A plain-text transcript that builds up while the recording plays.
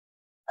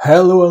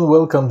Hello and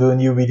welcome to a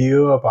new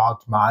video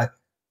about my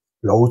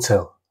load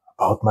cell,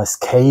 about my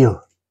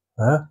scale.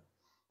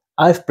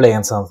 I've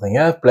planned something.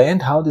 I've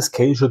planned how the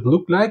scale should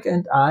look like,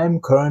 and I'm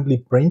currently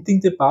printing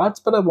the parts,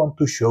 but I want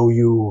to show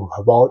you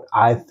what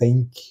I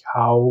think,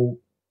 how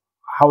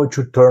it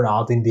should turn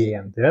out in the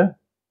end.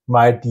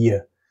 My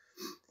idea.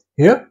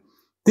 Here,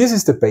 this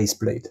is the base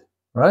plate,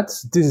 right?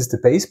 So this is the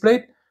base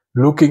plate,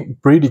 looking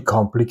pretty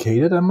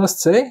complicated, I must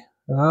say.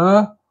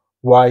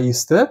 Why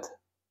is that?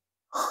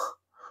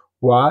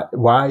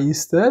 Why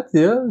is that?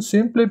 Yeah,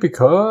 simply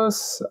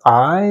because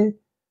I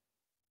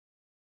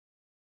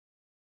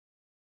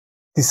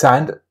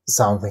designed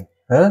something.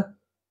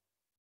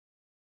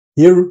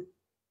 Here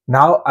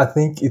now I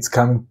think it's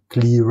coming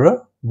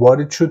clearer what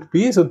it should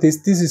be. So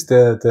this is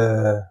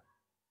the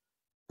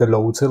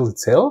load cell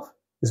itself.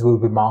 This will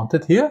be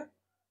mounted here.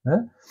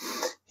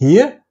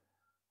 Here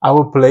I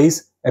will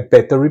place a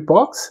battery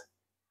box.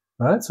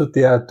 Right? So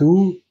there are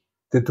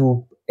the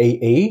two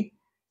AA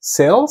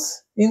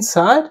cells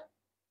inside.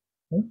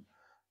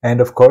 And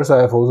of course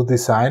I have also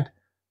designed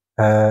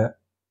a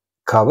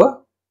cover,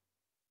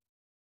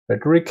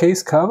 battery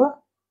case cover.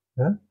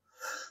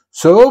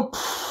 So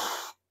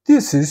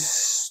this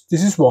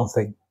is one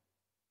thing.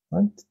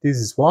 Right? This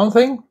is one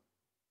thing.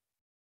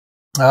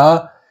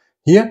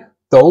 Here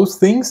those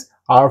things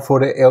are for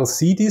the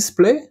LC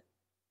display.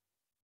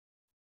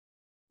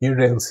 Here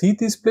the LC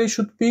display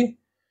should be,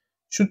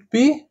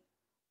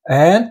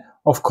 and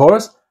of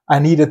course I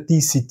need a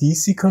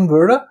DC-DC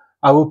converter.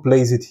 I will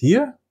place it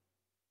here.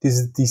 This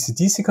is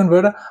DC-DC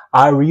converter.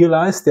 I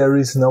realized there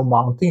is no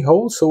mounting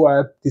hole, so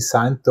I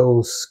designed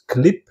those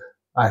clip.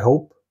 I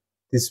hope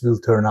this will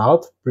turn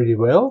out pretty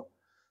well.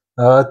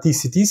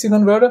 DC-DC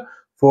converter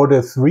for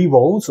the 3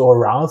 volts or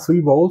around 3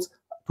 volts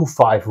to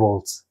 5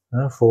 volts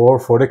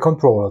for the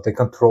controller. The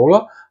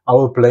controller I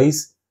will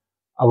place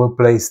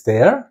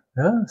there.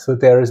 So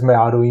there is my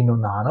Arduino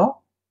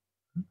Nano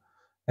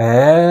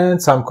and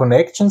some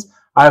connections.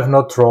 I have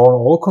not drawn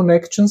all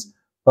connections,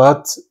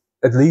 but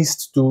at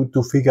least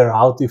to figure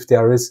out if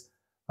there is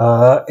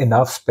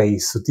enough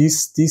space. So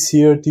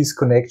these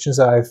connections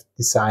I've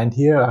designed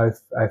here,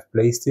 I've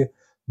placed here,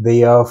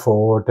 they are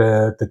for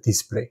the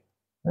display.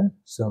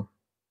 So,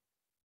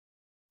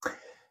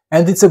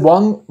 and it's a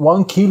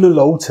one kilo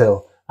load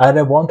cell, and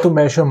I want to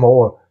measure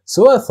more.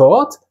 So I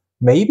thought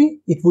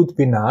maybe it would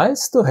be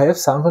nice to have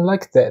something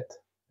like that.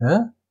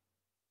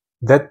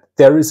 That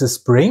there is a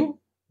spring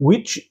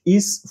which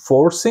is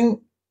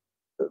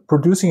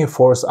producing a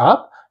force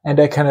up, and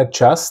I can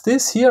adjust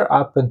this here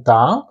up and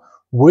down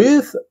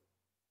with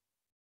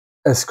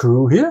a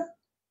screw here,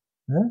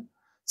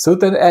 so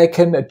that I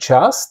can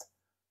adjust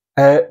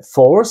a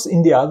force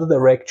in the other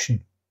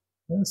direction,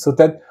 so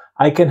that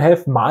I can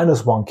have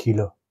 -1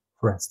 kilo,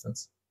 for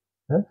instance.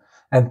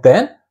 And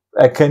then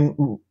I can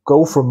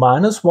go from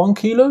 -1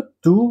 kilo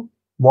to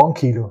 1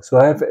 kilo. So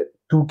I have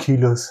 2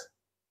 kilos.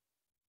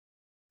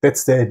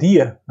 That's the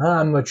idea.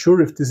 I'm not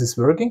sure if this is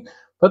working,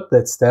 but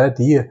that's the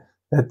idea,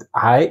 that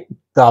I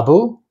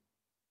double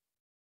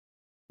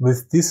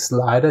with this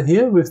slider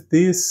here, with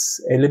this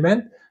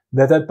element,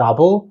 that I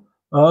double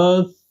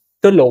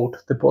the load,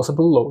 the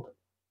possible load.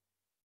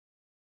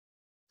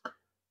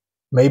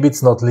 Maybe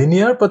it's not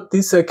linear, but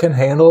this I can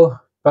handle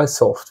by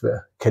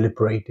software,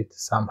 calibrate it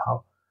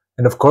somehow.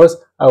 And of course,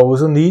 I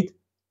also need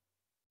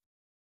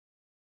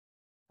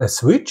a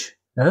switch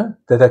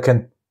that I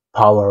can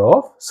power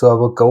off. So I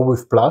will go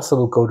with plus, I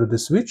will go to the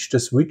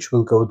switch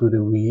will go to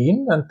the V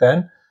in, and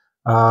then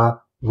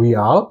V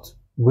out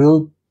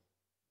will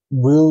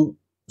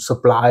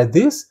supply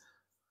this.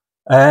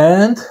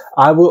 And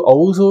I will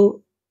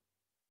also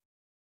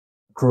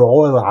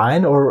draw a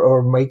line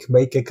or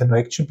make a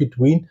connection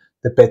between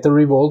the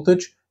battery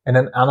voltage and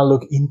an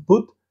analog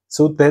input,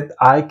 so that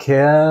I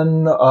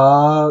can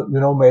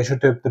measure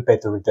the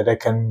battery, that I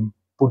can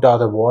put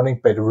out a warning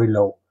battery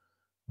low.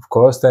 Of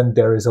course, then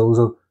there is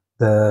also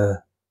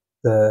the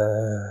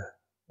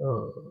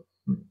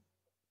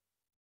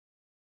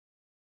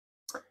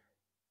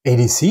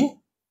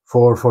ADC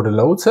for the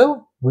load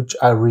cell, which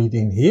I read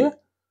in here.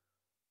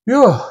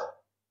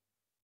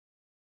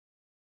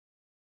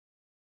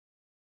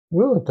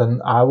 Well,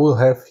 then I will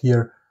have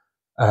here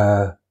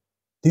a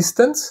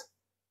distance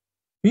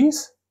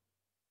piece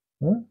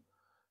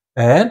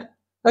and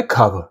a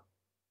cover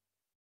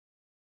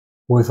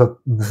with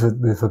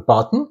a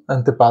button,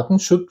 and the button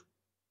should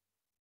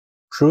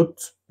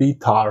be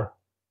Tara.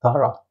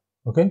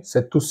 Okay,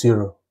 set to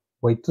 0,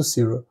 weight to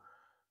 0.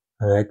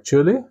 And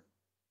actually,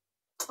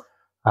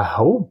 I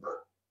hope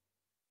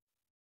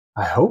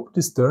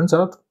this turns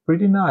out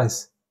pretty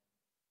nice.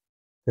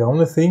 The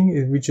only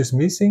thing which is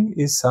missing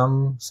is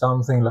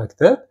something like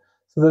that,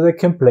 so that I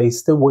can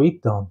place the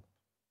weight on.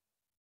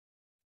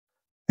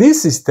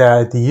 This is the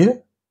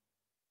idea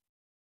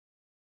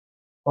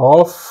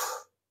of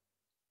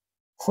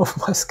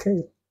my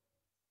scale.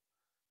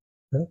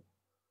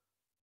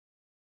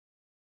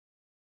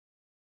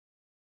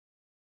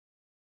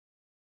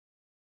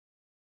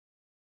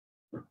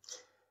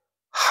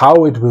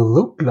 How it will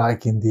look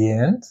like in the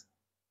end,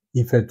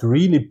 if I'd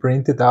really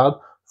print it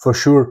out for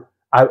sure,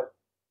 I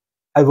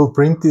will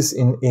print this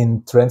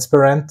in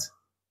transparent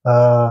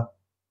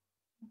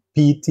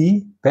PET,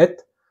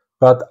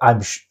 but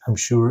I'm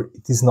sure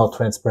it is not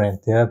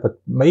transparent, yeah, but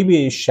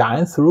maybe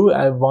shine through.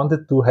 I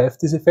wanted to have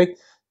this effect.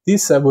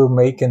 This I will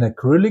make an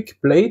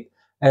acrylic plate,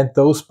 and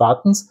those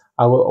buttons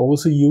I will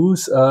also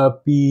use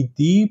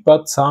PET,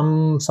 but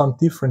some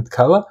different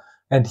color.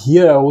 And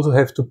here I also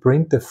have to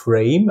print the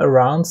frame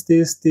around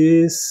this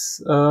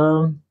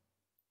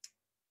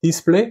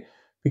display,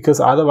 because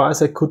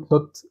otherwise I could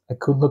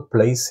not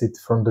place it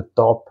from the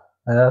top.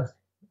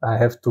 I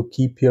have to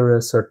keep here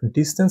a certain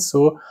distance,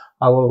 so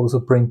I will also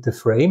print the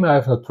frame. I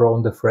have not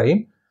drawn the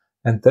frame,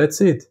 and that's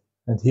it.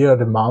 And here are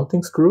the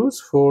mounting screws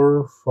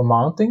for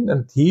mounting,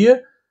 and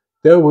here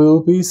there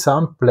will be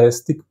some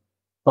plastic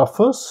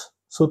buffers,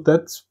 so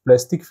that's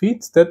plastic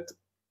feet that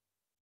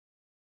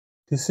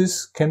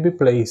can be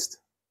placed.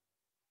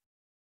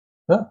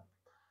 Yeah.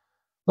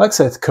 Like I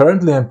said,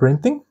 currently I'm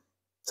printing.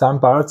 Some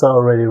parts are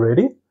already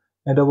ready,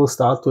 and I will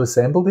start to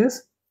assemble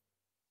this,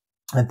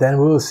 and then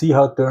we will see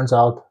how it turns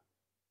out.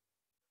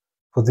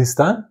 For this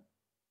time,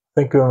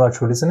 thank you very much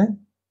for listening.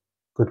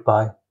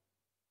 Goodbye.